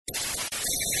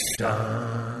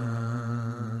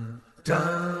Dun, dun,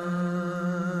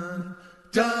 dun,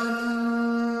 dun,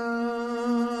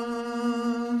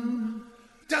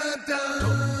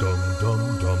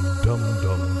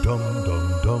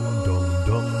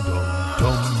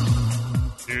 dun.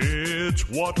 It's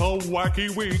What a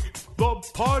Wacky Week, the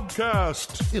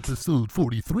podcast. Episode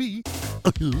 43.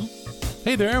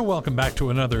 Hey there, welcome back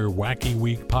to another Wacky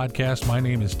Week podcast. My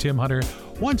name is Tim Hunter.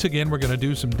 Once again, we're going to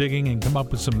do some digging and come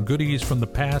up with some goodies from the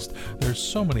past. There's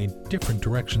so many different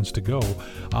directions to go.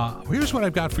 Here's what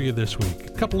I've got for you this week.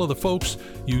 A couple of the folks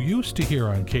you used to hear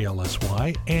on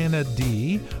KLSY. Anna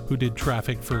D., who did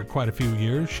traffic for quite a few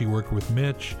years. She worked with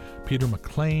Mitch, Peter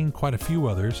McLean, quite a few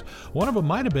others. One of them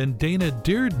might have been Dana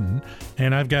Deardan,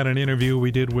 and I've got an interview we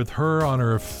did with her on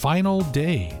her final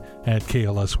day at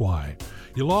KLSY.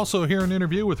 You'll also hear an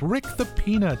interview with Rick the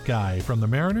Peanut Guy from the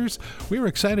Mariners. We were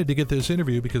excited to get this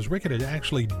interview because Rick had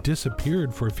actually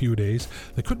disappeared for a few days.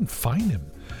 They couldn't find him.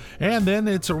 And then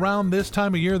it's around this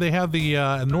time of year they have the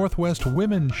Northwest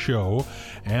Women's Show,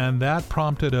 and that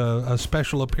prompted a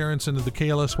special appearance into the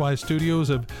KLSY studios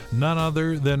of none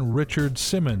other than Richard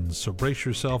Simmons. So brace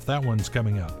yourself, that one's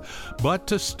coming up. But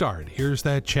to start, here's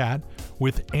that chat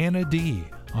with Anna D.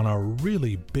 on a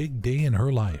really big day in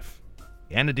her life.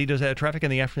 Anna D. does traffic in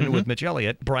the afternoon with Mitch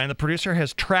Elliott. Brian, the producer,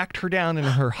 has tracked her down in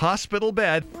her hospital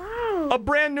bed. Wow. A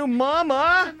brand new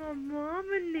mama. I'm a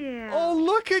mama now. Oh,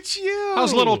 look at you.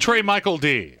 How's little Trey Michael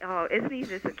D? Oh, isn't he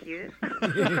just so cute?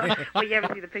 Well, you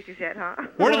haven't seen the pictures yet, huh?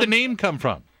 Where did the name come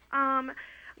from?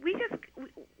 We just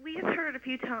heard it a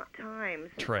few times.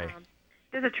 Trey.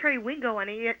 There's a Trey Wingo on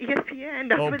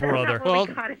ESPN. Oh, But that's brother. not where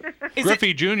we got it.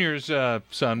 Griffey Jr.'s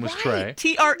son was Trey.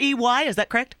 Trey, is that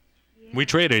correct? We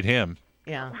traded him.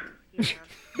 Yeah. Yeah.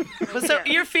 But so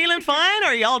you're feeling fine, or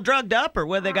are you all drugged up, or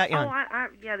what they got you on?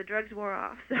 Yeah, the drugs wore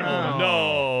off. So. Oh,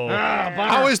 no.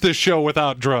 How is this show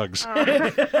without drugs?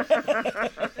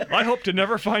 I hope to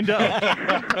never find out.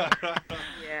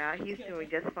 Yeah, he's doing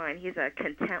just fine. He's a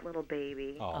content little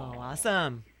baby. Oh,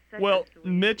 awesome. Such Well, a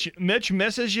sweet- Mitch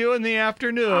misses you in the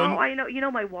afternoon. Oh, I know. You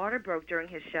know, my water broke during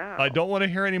his show. I don't want to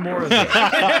hear any more of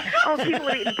that. Oh, people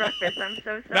are eating breakfast. I'm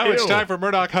so sorry. Now it's time for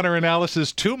Murdoch Hunter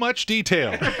Analysis. Too much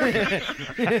detail. Yeah,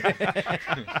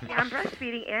 I'm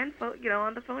breastfeeding and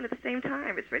on the phone at the same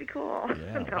time. It's pretty cool.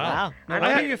 Yeah. No, Wow. No I'm-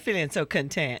 wonder you're feeling so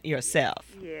content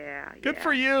yourself. Yeah. Good yeah.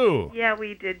 for you. Yeah,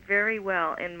 we did very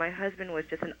well, and my husband was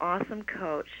just an awesome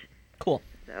coach. Cool.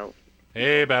 So.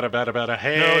 Hey, bada.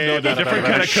 Hey, No, the different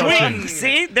kind of coaching.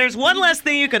 See, there's one less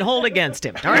thing you can hold against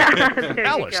him. All right. There you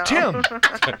Alice, go.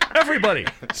 Tim, everybody.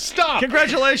 Stop.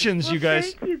 Congratulations, Well, you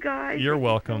guys. Thank you guys. You're Thank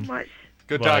welcome. You so much.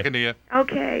 Good Bye. talking to you.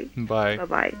 Okay. Bye.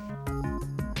 Bye-bye.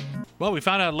 Well, we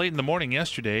found out late in the morning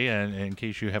yesterday, and in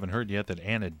case you haven't heard yet, that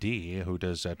Anna D., who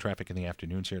does traffic in the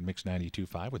afternoons here at Mix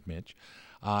 92.5 with Mitch,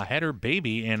 had her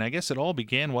baby, and I guess it all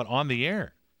began, on the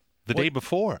air? The day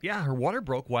before. Yeah, her water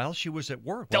broke while she was at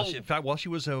work. While she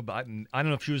was, I don't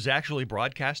know if she was actually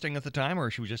broadcasting at the time or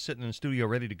she was just sitting in the studio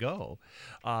ready to go.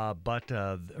 But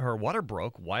her water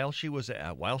broke while she was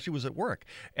at work.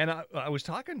 And I was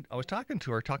talking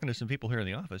to her, talking to some people here in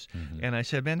the office, and I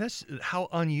said, "Man, that's how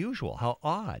unusual, how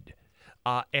odd."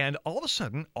 And all of a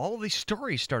sudden, all of these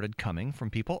stories started coming from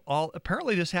people.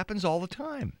 Apparently, this happens all the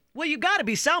time. Well, you got to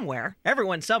be somewhere.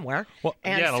 Everyone's somewhere. Well,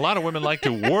 and a lot of women like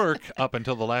to work up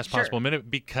until the last possible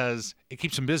minute because it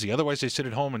keeps them busy. Otherwise, they sit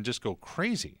at home and just go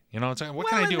crazy. It's like, what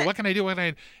can I do? What can I do?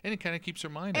 And it kind of keeps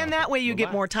their mind And off that way you get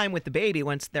relax. more time with the baby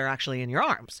once they're actually in your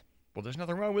arms. Well, there's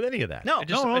nothing wrong with any of that. No.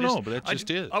 But it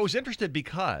just is. I was interested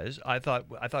because I thought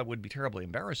it would be terribly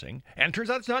embarrassing, and it turns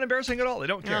out it's not embarrassing at all. They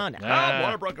don't care. No.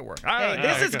 Water broke at work. Hey,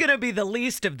 this is going to be the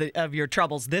least of your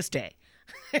troubles this day.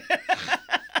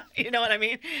 You know what I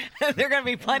mean? There are going to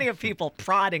be plenty of people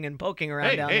prodding and poking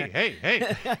around down there.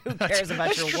 Hey. Who cares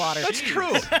about your water? That's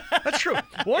true. That's true.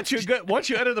 Once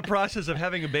you enter the process of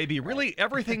having a baby, really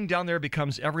everything down there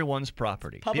becomes everyone's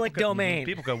property. Public domain.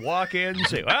 People can walk in and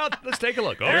say, "Well, let's take a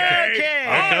look." Okay.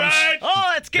 Okay.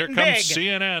 Oh, it's Here getting comes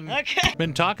big. CNN. Okay.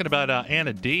 Been talking about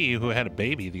Anna D., who had a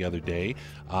baby the other day.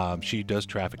 She does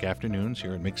traffic afternoons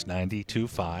here at Mix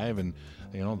 92.5, and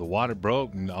the water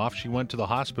broke, and off she went to the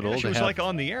hospital. She was like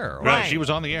on the air. Right, she was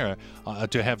on the air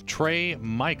to have Trey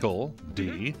Michael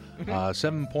D.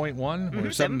 7.1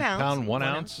 or 7 pound 1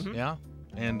 ounce. Yeah,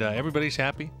 and everybody's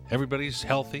happy, everybody's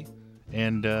healthy,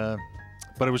 and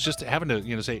but it was just having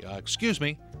to say, excuse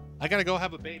me, I got to go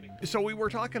have a baby. So we were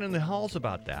talking in the halls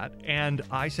about that, and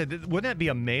I said, wouldn't that be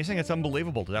amazing? It's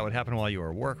unbelievable that would happen while you were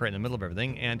at work, right in the middle of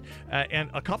everything. And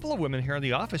a couple of women here in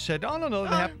the office said, oh, no,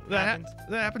 that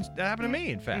happened to me,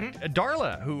 in fact.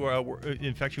 Darla, who,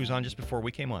 in fact, she was on just before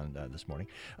we came on this morning.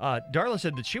 Darla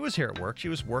said that she was here at work. She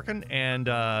was working, and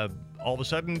all of a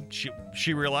sudden,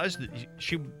 she realized that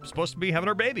she was supposed to be having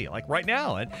her baby, like right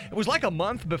now. And it was like a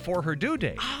month before her due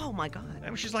date. Oh, my God. I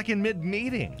mean, she's like in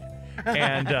mid-meeting.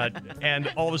 And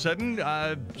all of a sudden,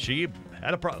 she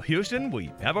had a problem. Houston,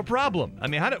 we have a problem. I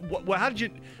mean, how did you?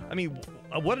 I mean,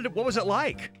 what was it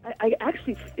like? I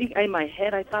actually think in my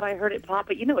head I thought I heard it pop,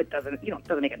 but it doesn't. It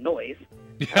doesn't make a noise.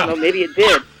 Yeah. I don't know. Maybe it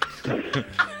did.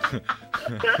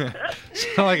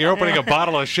 Sound like you're opening a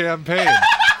bottle of champagne.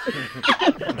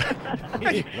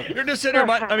 You're just sitting there.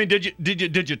 I mean,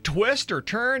 did you twist or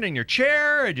turn in your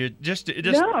chair? Or did you just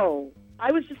No.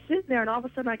 I was just sitting there, and all of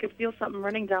a sudden I could feel something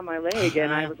running down my leg,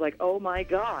 and I was like, oh, my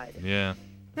God. Yeah.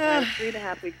 I was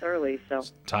 3.5 weeks early, so.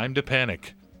 It's time to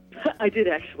panic. I did,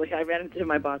 actually. I ran into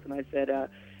my boss, and I said,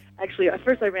 actually, at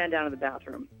first I ran down to the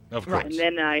bathroom. Of course. And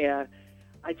then I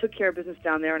took care of business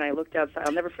down there, and I looked outside.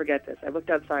 I'll never forget this. I looked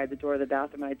outside the door of the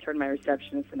bathroom, and I turned to my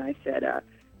receptionist, and I said, I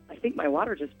think my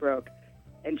water just broke.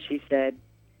 And she said,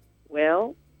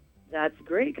 well, that's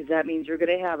great, because that means you're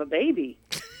going to have a baby.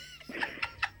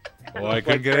 Well, I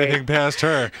couldn't get anything past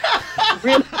her.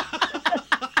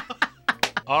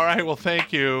 All right, well,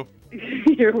 thank you.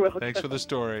 You're welcome. Thanks for the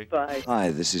story. Bye.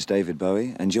 Hi, this is David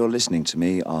Bowie, and you're listening to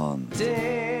me on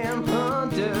Damn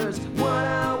Hunters, what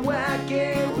a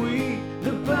wacky week.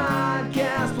 The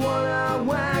podcast, what a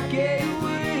wacky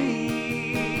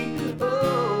week.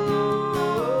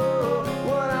 Oh,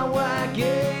 what a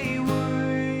wacky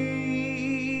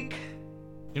week.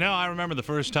 You know, I remember the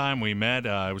first time we met.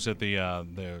 I was at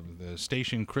the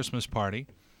station Christmas party,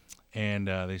 and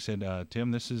they said,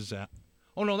 Tim, this is...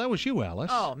 Oh, no, that was you, Alice.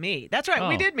 Oh, me. That's right.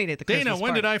 We did meet at the Christmas Dana,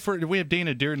 when party. did we have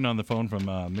Dana Deardan on the phone from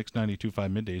Mix 92.5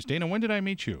 Middays. Dana, when did I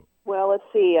meet you? Well, let's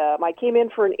see. I came in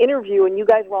for an interview, and you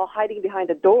guys were all hiding behind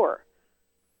a door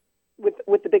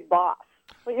with the big boss.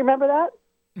 Don't you remember that?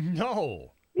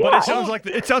 No. Yeah. But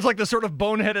it sounds like the sort of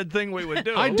boneheaded thing we would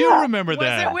do. I do remember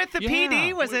that. Was it with the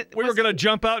PD? Was it? We were going to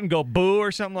jump out and go boo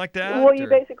or something like that? Well, you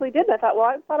basically did. And I thought,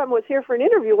 I was here for an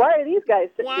interview. Why are these guys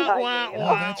sitting behind me?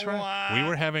 Oh, that's right. We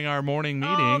were having our morning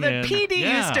meeting. Oh, the and, PD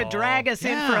used to drag us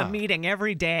in for a meeting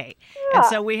every day. Yeah. And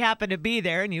so we happened to be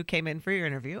there, and you came in for your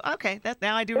interview. Okay,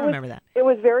 now I do remember that. It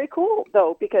was very cool,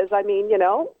 though, because,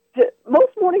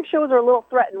 most morning shows are a little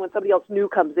threatened when somebody else new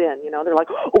comes in. They're like,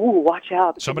 oh, watch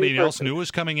out. Somebody else new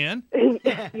was coming in?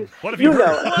 What have you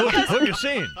heard? What have you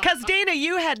seen? Because, Dana,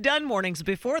 you had done mornings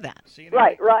before that.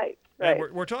 Right. And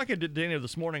we're talking to Dana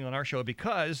this morning on our show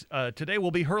because today will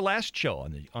be her last show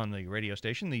on the radio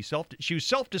station. She was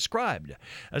self-described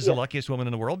as the luckiest woman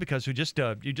in the world because you just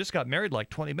got married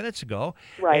like 20 minutes ago.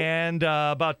 Right. And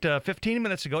about 15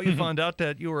 minutes ago, you found out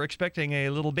that you were expecting a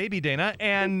little baby, Dana,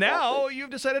 and now you've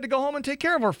decided to go home and take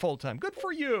care of her full time. Good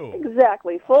for you.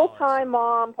 Exactly. Full-time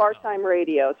mom, part-time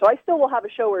radio. So I still will have a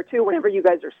show or two whenever you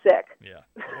guys are sick. Yeah.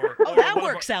 That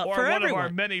works out for one everyone. of our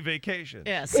many vacations.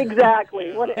 Yes.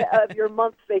 Exactly. Your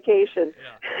month's vacation.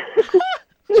 Yeah.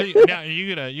 So now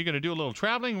you gonna do a little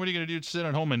traveling? What are you gonna do? Sit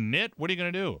at home and knit? What are you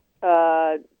gonna do?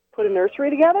 Put a nursery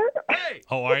together. Hey.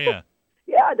 Oh, are you?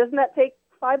 Yeah. Doesn't that take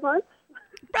 5 months?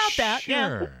 About that, yeah.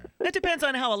 Sure. It depends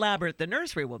on how elaborate the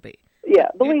nursery will be. Yeah.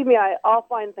 Believe me, I'll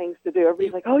find things to do.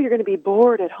 Everybody's like, "Oh, you're going to be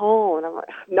bored at home," and I'm like,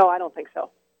 "No, I don't think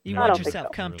so." You I want don't yourself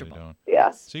think so. comfortable. Really don't.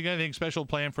 Yeah. So you got anything special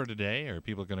planned for today, or are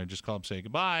people gonna just call up and say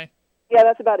goodbye? Yeah,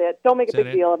 that's about it. Don't make a Is that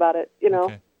big it? deal about it.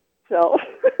 Okay. So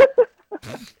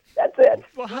that's it.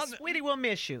 Well, sweetie, we'll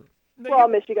miss you. Well, I'll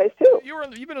miss you guys too.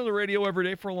 You've been on the radio every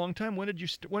day for a long time. When did you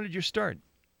start?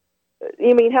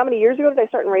 You mean how many years ago did I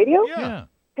start in radio? Yeah.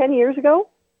 10 years ago.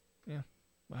 Yeah.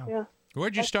 Wow. Yeah.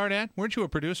 Where'd you start at? Weren't you a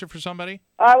producer for somebody?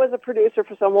 I was a producer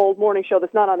for some old morning show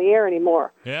that's not on the air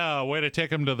anymore. Yeah, way to take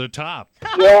them to the top.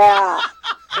 Yeah.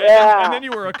 Yeah. And then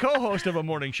you were a co-host of a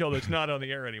morning show that's not on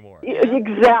the air anymore.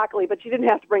 Exactly, but you didn't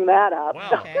have to bring that up.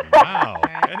 Wow. Okay. Wow.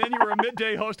 And then you were a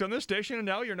midday host on this station, and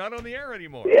now you're not on the air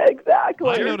anymore. Yeah, exactly.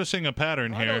 I'm noticing a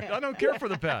pattern here. I don't care for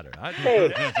the pattern.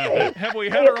 Hey. Have we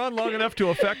had her on long enough to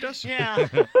affect us? Yeah.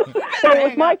 So it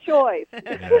was my choice.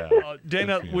 Yeah.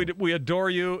 Dana, Good for you. we adore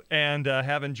you and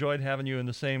have enjoyed having you in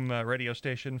the same radio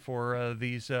station for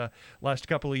these last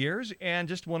couple of years, and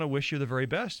just want to wish you the very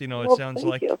best. It Well, sounds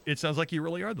thank like you. it sounds like you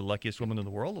really are the luckiest woman in the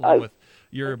world, along with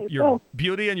your think your so.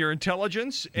 beauty and your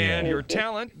intelligence and Yeah. your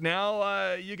talent.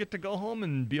 Now you get to go home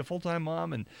and be a full-time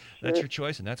mom, and that's Sure. your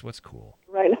choice, and that's what's cool.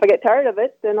 Right, and if I get tired of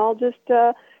it, then I'll just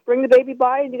bring the baby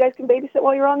by, and you guys can babysit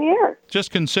while you're on the air.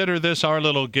 Just consider this our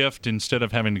little gift instead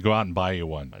of having to go out and buy you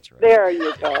one. That's right. There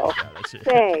you go. Yeah, that's it.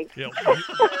 Thanks.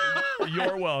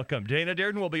 You're welcome. Dana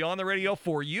Deardan will be on the radio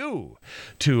for you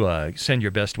to send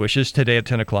your best wishes today at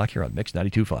 10 o'clock here on Mix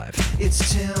 92.5.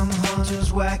 It's Tim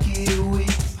Hunter's Wacky Week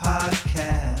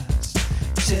podcast.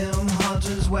 Tim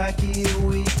Hunter's Wacky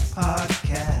Week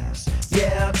podcast.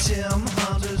 Yeah, Tim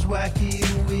Hunter's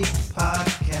Wacky Week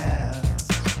podcast.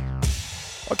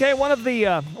 Okay, one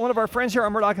of our friends here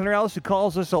on Murdoch and Alice who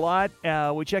calls us a lot.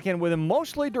 We check in with him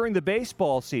mostly during the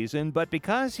baseball season, but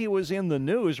because he was in the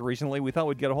news recently, we thought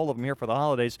we'd get a hold of him here for the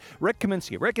holidays. Rick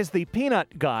Kaminsky. Rick is the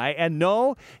Peanut Guy, and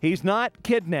no, he's not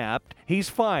kidnapped. He's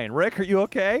fine. Rick, are you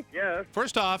okay? Yes.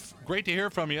 First off, great to hear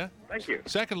from you. Thank you.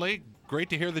 Secondly, great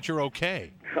to hear that you're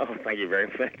okay. Oh, thank you very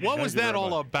much. What was that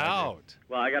all about?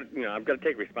 Well, I've got to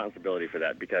take responsibility for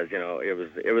that because,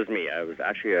 it was me. I was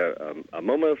actually a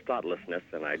moment of thoughtlessness,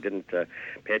 and I didn't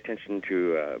pay attention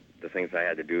to the things I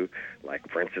had to do, like,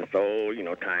 for instance,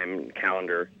 time,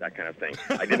 calendar, that kind of thing.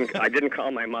 I didn't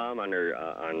call my mom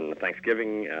on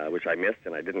Thanksgiving, which I missed,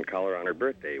 and I didn't call her on her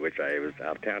birthday, which I was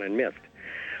out of town and missed.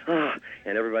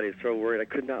 And everybody's so worried. I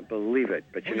could not believe it.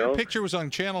 But your picture was on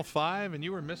Channel 5, and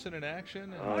you were missing in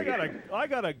action. I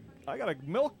got a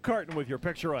milk carton with your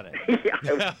picture on it.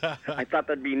 Yeah, I thought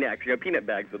that'd be next. Peanut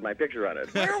bags with my picture on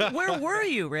it. Where were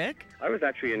you, Rick? I was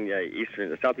actually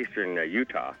in southeastern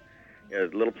Utah. A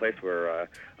little place where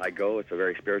I go. It's a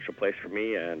very spiritual place for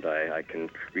me, and I can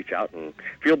reach out and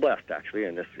feel blessed, actually,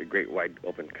 in this great, wide,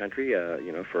 open country,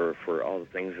 for all the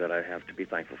things that I have to be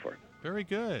thankful for. Very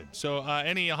good. So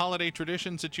any holiday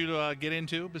traditions that you get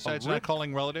into besides not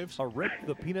calling relatives? A Rick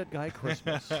the Peanut Guy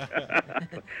Christmas.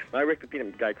 My Rick the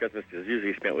Peanut Guy Christmas is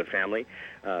usually spent with family,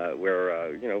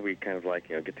 where, we kind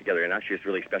of get together. And actually it's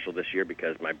really special this year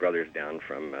because my brother's down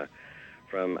from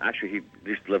actually, he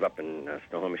used to live up in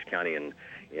Snohomish County in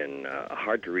a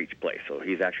hard-to-reach place. So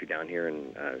he's actually down here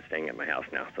and staying at my house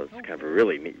now. So it's kind of a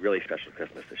really special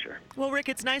Christmas this year. Well, Rick,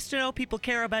 it's nice to know people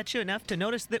care about you enough to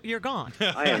notice that you're gone.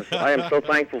 I am so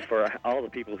thankful for all the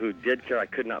people who did care. I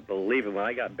could not believe it. When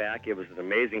I got back, it was an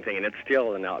amazing thing, and it's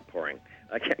still an outpouring.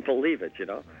 I can't believe it,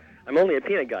 I'm only a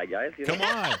peanut guy, guys. Come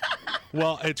on.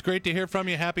 Well, it's great to hear from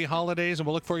you. Happy holidays, and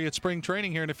we'll look for you at spring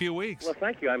training here in a few weeks. Well,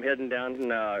 thank you. I'm heading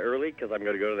down early because I'm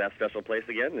going to go to that special place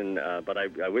again. And but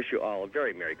I wish you all a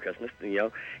very Merry Christmas,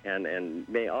 and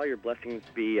may all your blessings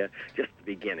be just the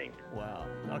beginning. Wow.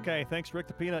 Okay, thanks, Rick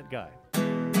the Peanut Guy.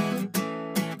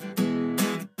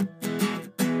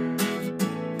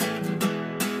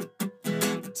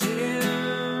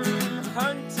 Tim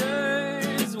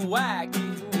Hunter's Wacky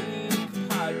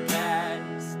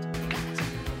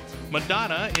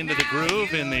Madonna into the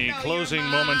groove in the closing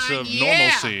moments of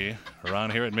normalcy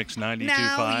around here at Mix 92.5.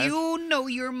 Now you know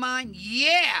you're mine,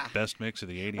 yeah. Best mix of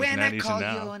the 80s, when 90s, I call and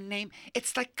now. your name,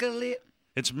 it's like a lit.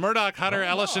 It's Murdoch, Hunter,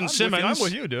 Ellison, Simmons. I'm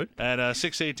with you, dude. At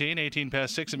 6:18, 18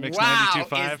 past 6 at Mix Wow,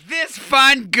 92.5. is this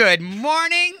fun? Good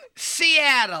morning,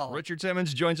 Seattle. Richard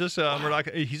Simmons joins us.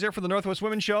 Murdoch, he's there for the Northwest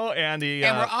Women's Show, and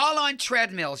we're all on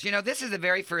treadmills. This is the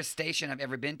very first station I've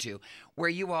ever been to where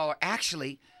you all are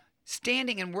actually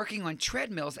standing and working on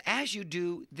treadmills as you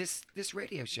do this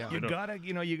radio show. You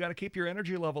gotta keep your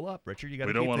energy level up, Richard. You gotta.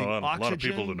 We don't keep want the a lot of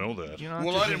oxygen, people to know that.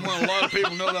 Well, I didn't want a lot of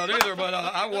people to know that either, but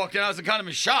I walked in, I was kind of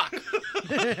in shock.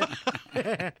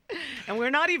 And we're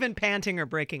not even panting or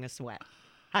breaking a sweat.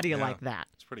 How do you like that?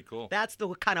 It's pretty cool. That's the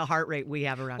kind of heart rate we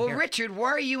have around here. Well, Richard, why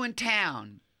are you in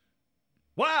town?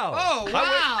 Wow. Oh,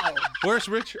 wow. Where's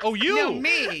Rich? Oh, you. No,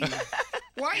 me.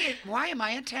 Why am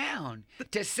I in town?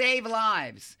 To save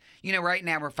lives. Right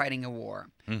now we're fighting a war.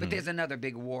 Mm-hmm. But there's another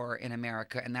big war in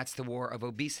America, and that's the war of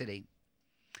obesity.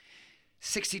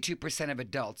 62% of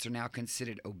adults are now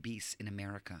considered obese in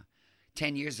America.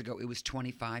 10 years ago, it was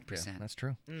 25%. Yeah, that's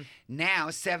true. Now,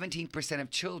 17% of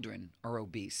children are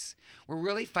obese. We're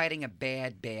really fighting a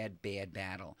bad, bad, bad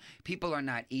battle. People are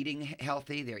not eating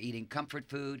healthy. They're eating comfort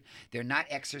food. They're not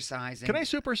exercising. Can I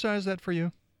supersize that for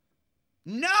you?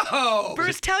 No!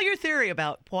 First, tell your theory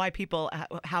about why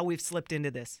how we've slipped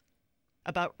into this.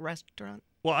 About restaurant?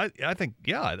 Well, I think,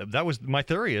 that was my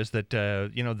theory is that,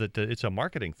 that it's a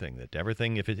marketing thing, that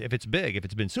everything, if it's big, if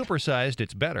it's been supersized,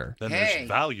 it's better. Then there's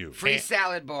value. Free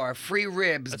salad bar, free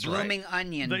ribs, That's blooming right.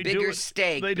 onion, They bigger do it-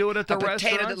 steak. they do it at the a potato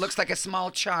restaurants. that looks like a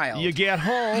small child. You get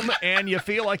home and you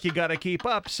feel like you got to keep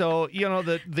up. So,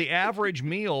 the average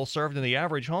meal served in the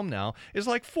average home now is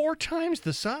like 4 times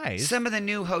the size. Some of the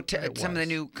new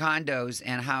condos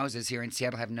and houses here in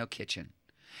Seattle have no kitchen.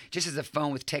 just as a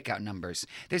phone with takeout numbers.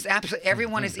 There's absolutely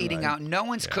everyone is eating out. No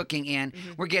one's cooking in.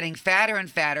 We're getting fatter and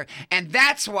fatter, and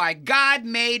that's why God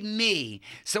made me,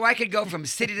 so I could go from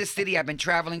city to city. I've been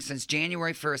traveling since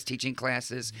January 1st, teaching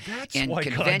classes in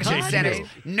convention centers,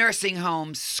 nursing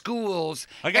homes, schools.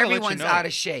 Everyone's out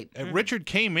of shape. Richard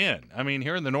came in. I mean,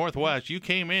 here in the Northwest, you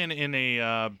came in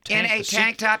a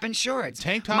tank top and shorts.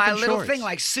 Tank top My and little shorts. thing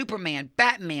like Superman,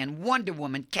 Batman, Wonder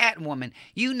Woman, Catwoman,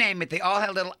 you name it. They all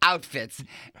had little outfits.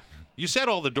 You said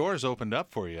all the doors opened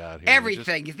up for you out here.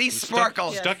 Everything. These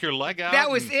sparkles. Stuck your leg out.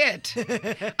 That was it.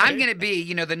 I'm going to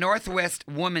be, the Northwest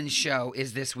Women's Show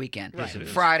is this weekend. Yes, it is.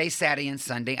 Friday, Saturday, and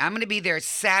Sunday. I'm going to be there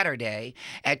Saturday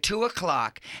at 2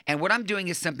 o'clock. And what I'm doing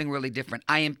is something really different.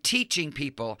 I am teaching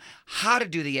people how to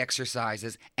do the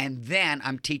exercises, and then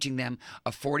I'm teaching them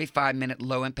a 45-minute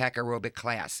low-impact aerobic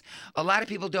class. A lot of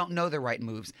people don't know the right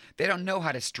moves. They don't know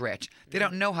how to stretch. They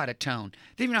don't know how to tone.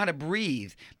 They don't even know how to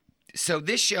breathe. So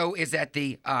this show is at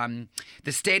the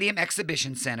Stadium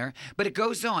Exhibition Center, but it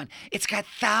goes on. It's got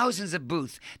thousands of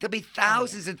booths. There'll be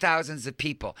thousands and thousands of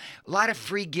people. A lot of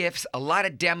free gifts, a lot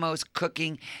of demos,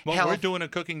 cooking, Well, health. we're doing a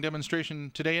cooking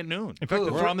demonstration today at noon. In fact,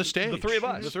 we're on the stage. The three of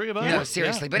us. The three of us. No,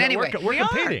 seriously. But No, anyway, we're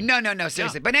competing. No,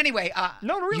 seriously. But anyway,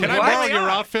 No, really. Can I borrow your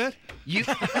outfit? You,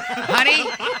 honey,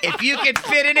 if you can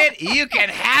fit in it, you can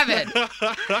have it.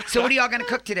 So what are y'all going to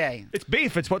cook today? It's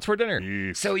beef. It's what's for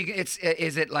dinner. So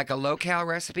is it like a low-cal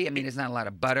recipe? I mean, it's not a lot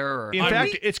of butter or. In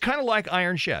fact, it's kind of like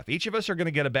Iron Chef. Each of us are going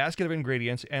to get a basket of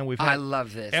ingredients, and I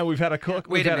love this. And we've had a cook.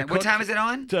 Wait a minute. What time is it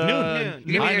on? Noon. You're going to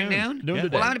be there at noon? Noon today.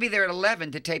 Well, I'm going to be there at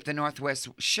 11 to tape the Northwest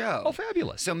show. Oh,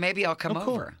 fabulous. So maybe I'll come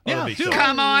over. Yeah, that'd be do. so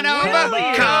Come on over.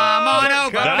 yeah. Come on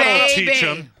over, That'll baby. teach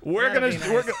 'em. We're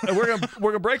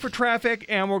gonna break for traffic,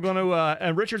 and we're gonna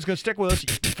and Richard's gonna stick with us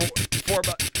for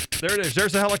about. There it is.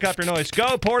 There's the helicopter noise.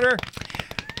 Go, Porter.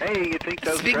 Hey, you think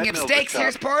those Speaking of treadmills steaks, are tough?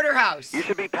 here's Porterhouse. You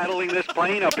should be pedaling this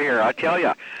plane up here, I tell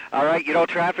you. All right,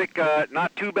 traffic,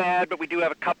 not too bad, but we do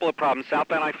have a couple of problems.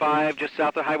 Southbound I-5, just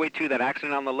south of Highway 2, that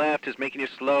accident on the left is making you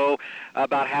slow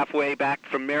about halfway back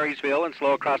from Marysville and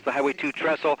slow across the Highway 2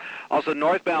 trestle. Also,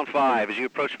 northbound 5, as you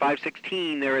approach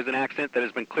 516, there is an accident that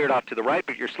has been cleared off to the right,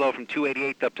 but you're slow from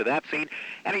 288 up to that scene.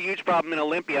 And a huge problem in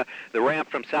Olympia, the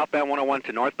ramp from southbound 101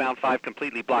 to northbound 5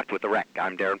 completely blocked with the wreck.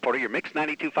 I'm Darren Porter, your Mix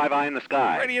 92.5 Eye in the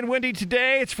Sky. Rainy and windy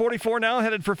today. It's 44 now,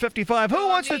 headed for 55. Who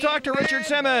wants to talk to Richard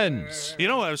Simmons? You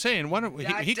know what I was saying? Why don't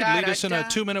he could lead us in a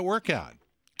 2-minute workout.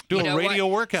 Do You know a radio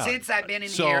what? workout. Since I've been in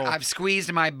here, I've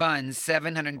squeezed my buns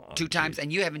 702 times,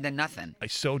 and you haven't done nothing. I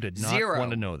so did not Zero.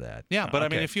 want to know that. Yeah, but I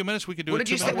mean, Okay. in a few minutes we could do What a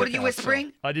did you 2-minute say? What are you workout,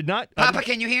 whispering? I did not. Papa,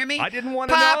 can you hear me? I didn't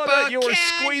want to know that you were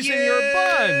can squeezing you? your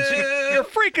buns. You're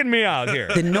freaking me out here.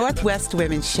 The Northwest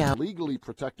Women's Show. Legally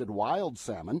protected wild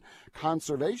salmon,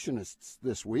 conservationists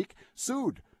this week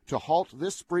sued to halt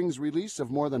this spring's release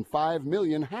of more than 5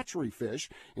 million hatchery fish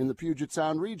in the Puget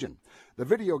Sound region. The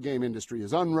video game industry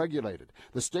is unregulated.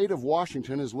 The state of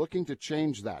Washington is looking to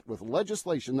change that with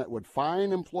legislation that would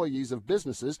fine employees of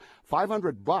businesses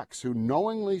 $500 who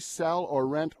knowingly sell or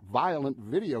rent violent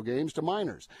video games to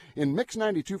minors. In Mix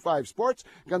 92.5 Sports,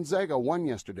 Gonzaga won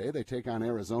yesterday. They take on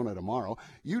Arizona tomorrow.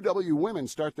 UW women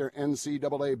start their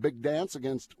NCAA big dance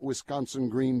against Wisconsin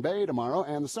Green Bay tomorrow,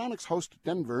 and the Sonics host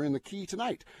Denver in the Key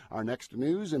tonight. Our next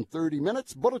news in 30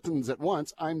 minutes, bulletins at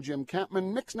once. I'm Jim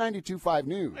Campman, Mix 92.5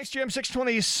 News. Thanks, Jim.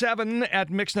 627 at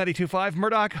Mix 92.5.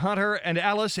 Murdoch, Hunter, and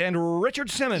Alice, and Richard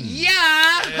Simmons.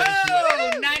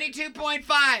 Yahoo!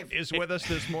 92.5 is with us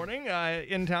this morning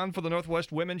in town for the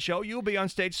Northwest Women's Show. You'll be on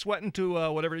stage sweating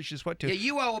to whatever it is you sweat to. Yeah,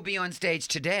 you all will be on stage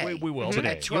today. We will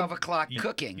today. At 12 o'clock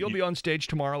cooking. You'll be on stage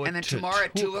tomorrow and then at tomorrow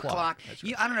at 2 o'clock. That's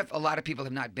right. I don't know if a lot of people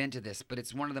have not been to this, but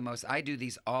it's one of the most, I do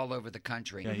these all over the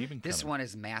country. Yeah, you've been This coming. one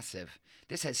is massive.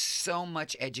 This has so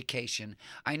much education.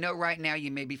 I know right now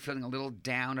you may be feeling a little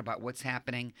down about what's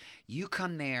happening. You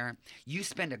come there, you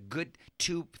spend a good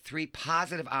 2-3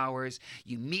 positive hours,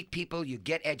 you meet people, you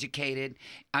get educated.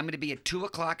 I'm going to be at 2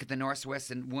 o'clock at the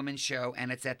Northwestern Women's Show,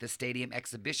 and it's at the Stadium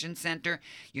Exhibition Center.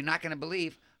 You're not going to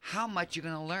believe how much you're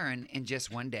going to learn in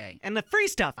just one day. And the free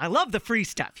stuff. I love the free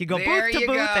stuff. You go There booth to you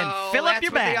booth go. and fill up your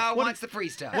That's what bag. they all wants, the free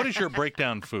stuff. What is your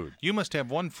breakdown food? You must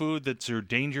have one food that's your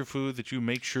danger food that you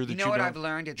make sure that You know what don't I've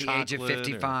learned at the age of chocolate or-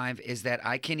 55 is that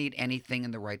I can eat anything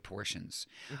in the right portions.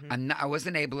 Mm-hmm. I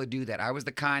wasn't able to do that. I was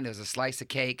the kind, there was a slice of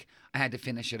cake, I had to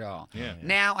finish it all. Yeah.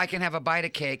 Now I can have a bite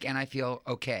of cake and I feel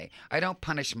okay. I don't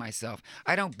punish myself.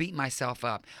 I don't beat myself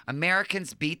up.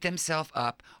 Americans beat themselves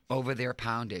up over their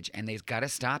poundage, and they've got to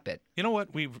stop it. You know what?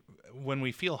 When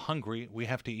we feel hungry, we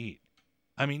have to eat.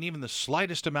 I mean, even the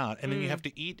slightest amount, and then you have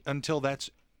to eat until that's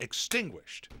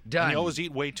extinguished. Done. And you always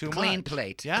eat way too Clean much.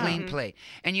 plate. Yeah. Clean plate.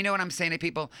 And you know what I'm saying to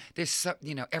people? There's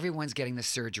everyone's getting the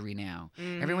surgery now.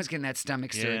 Everyone's getting that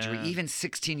stomach surgery. Yeah. Even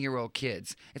 16-year-old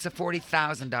kids. It's a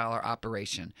 $40,000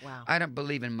 operation. Wow. I don't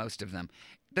believe in most of them.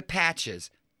 The patches,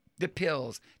 the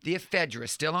pills, the ephedra,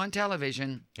 still on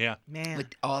television. Yeah. Man. With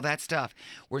all that stuff.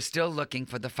 We're still looking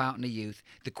for the fountain of youth,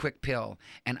 the quick pill.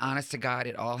 And honest to God,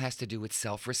 it all has to do with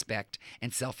self-respect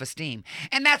and self-esteem.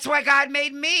 And that's why God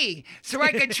made me, so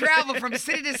I could travel from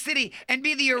city to city and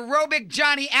be the aerobic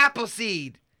Johnny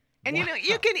Appleseed. And you know,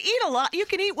 you can eat a lot. You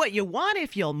can eat what you want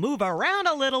if you'll move around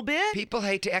a little bit. People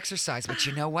hate to exercise, but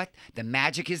you know what? The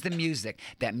magic is the music.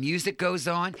 That music goes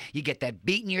on. You get that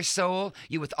beat in your soul.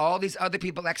 You with all these other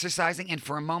people exercising, and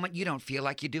for a moment, you don't feel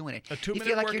like you're doing it. A 2-minute you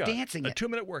feel like workout. you're dancing A it.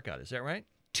 2-minute workout. Is that right?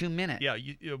 2 minute. Yeah.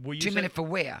 Will you 2 say- minute for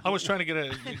where? I was trying to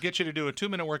get you to do a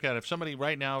 2-minute workout. If somebody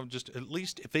right now, just at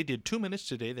least if they did 2 minutes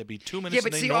today, that'd be 2 minutes. Yeah,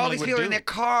 but they see, all normally these would people do. in their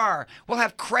car. We'll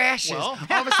have crashes. Well.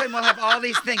 All of a sudden, we'll have all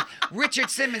these things. Richard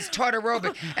Simmons taught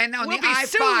aerobic. And on We'll the be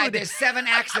I-5, sued. there's 7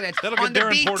 accidents. That'll get On the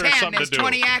Darren Porter B10, something there's to do.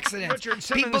 20 accidents. Richard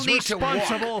Simmons People need to walk.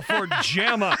 responsible for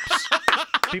jam-ups.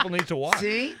 People need to walk.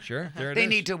 See? Sure, there it They is.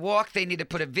 need to walk. They need to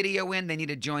put a video in. They need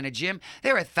to join a gym.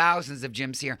 There are thousands of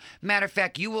gyms here. Matter of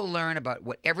fact, you will learn about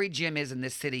what every gym is in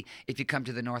this city if you come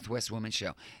to the Northwest Women's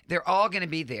Show. They're all going to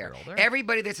be there. all there.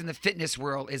 Everybody that's in the fitness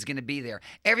world is going to be there.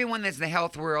 Everyone that's in the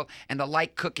health world and the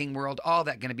light cooking world, all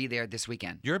that going to be there this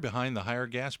weekend. You're behind the higher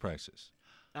gas prices.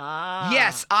 Ah.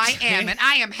 Yes, I am, and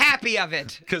I am happy of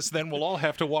it. Because then we'll all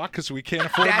have to walk because we can't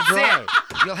afford That's to drive. it.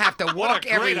 You'll have to What a walk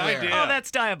great everywhere. idea. Oh,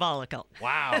 that's diabolical.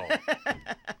 Wow.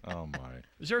 Oh, my.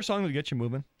 Is there a song that gets you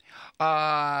moving?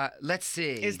 Let's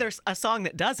see. Is there a song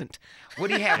that doesn't? What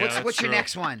do you have? Yeah, what's that's your true.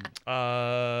 next one?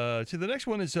 See, the next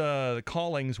one is the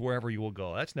Callings, Wherever You Will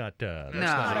Go. That's not. That's No,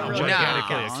 not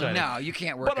gigantically exciting. no, you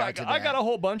can't work But out to that. I got a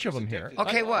whole bunch of them here.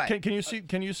 Okay, what? Can you see?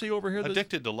 Can you see over here? This,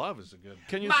 Addicted to Love is a good.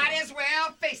 can you? Might as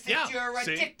well face it, Yeah, you're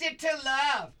see? addicted to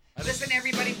love. Listen,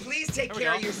 everybody, please take There we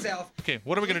care go. of yourself. Okay,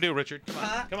 what are we going to do, Richard? Come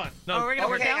on. Come on. No, Oh, we're gonna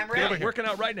work Okay, out. I'm Get ready. over here. Working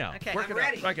out right now. Okay, working I'm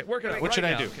ready. Out. Okay, working out. What right should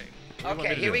I now. do? Okay. What do you want me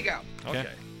Okay, to here do? we go. Okay.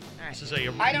 All right. This is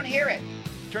a. I don't hear it.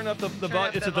 Turn up the Turn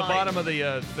up it's the at the volume. bottom of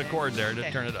the chord there. Just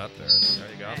Okay. turn it up there.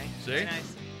 There you go. Okay. See? Very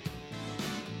nice.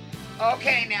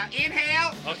 Okay, now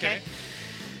inhale. Okay.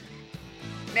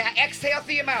 Now exhale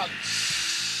through your mouth.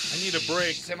 I need a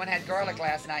break. Someone had garlic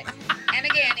last night. And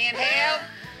again, inhale.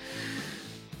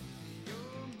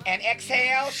 And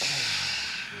exhale.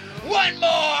 One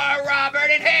more, Robert.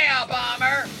 Inhale,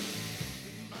 Bomber.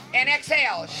 And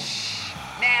exhale.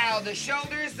 Now the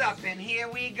shoulders up, and here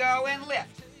we go, and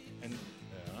lift. And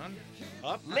down,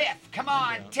 up. Lift. Come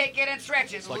on, down. take it and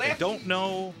stretch it. It's like Lift. I don't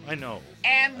know. I know.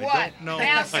 And I what? don't know.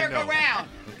 Now I circle know. round.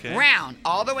 Okay. Round.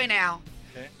 All the way now.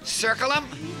 Okay. Circle them.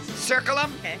 Circle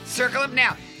them. Okay. Circle them.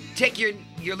 Now, take your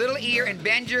little ear and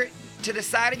bend your to the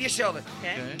side of your shoulder.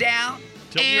 Okay. Okay. Down.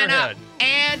 Tilt and your up. head.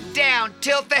 And down.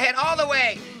 Tilt the head all the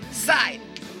way. Side.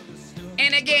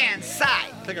 And again.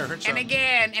 Side. I think I heard And something.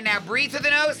 again. And now breathe through the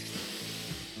nose.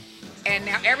 And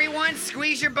now everyone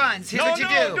squeeze your buns. Here's No, what you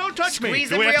no, do. don't touch me. Squeeze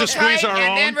Do them we have real to squeeze tight our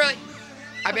and then own? really.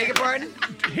 I beg your pardon?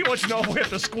 He wants to know if we have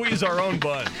to squeeze our own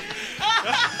bun.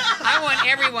 I want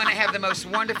everyone to have the most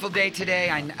wonderful day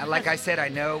today. Like I said, I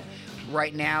know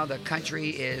right now the country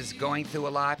is going through a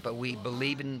lot, but we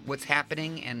believe in what's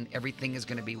happening and everything is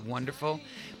going to be wonderful.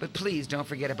 But please don't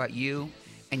forget about you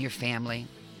and your family,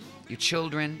 your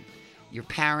children, your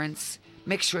parents.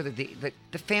 Make sure that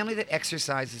the family that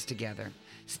exercises together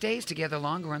stays together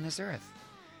longer on this earth.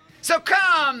 So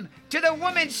come to the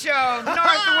Women's Show,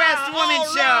 Northwest Women's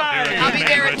All Show. right. I'll be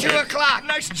there at 2 o'clock.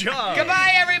 Nice job.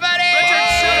 Goodbye, everybody.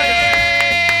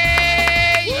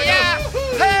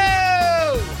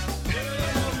 Yahoo!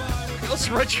 It's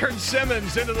Richard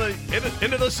Simmons into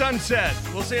the sunset.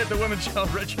 We'll see you at the Women's Show.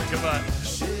 Richard, goodbye.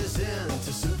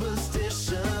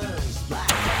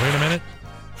 Wait a minute.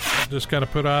 Just got to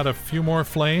put out a few more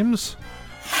flames.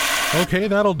 Okay,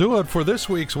 that'll do it for this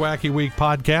week's Wacky Week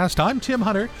podcast. I'm Tim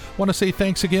Hunter. Want to say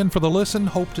thanks again for the listen.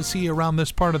 Hope to see you around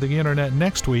this part of the internet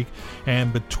next week.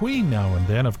 And between now and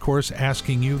then, of course,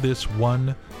 asking you this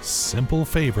one simple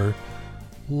favor.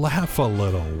 Laugh a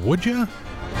little, would ya?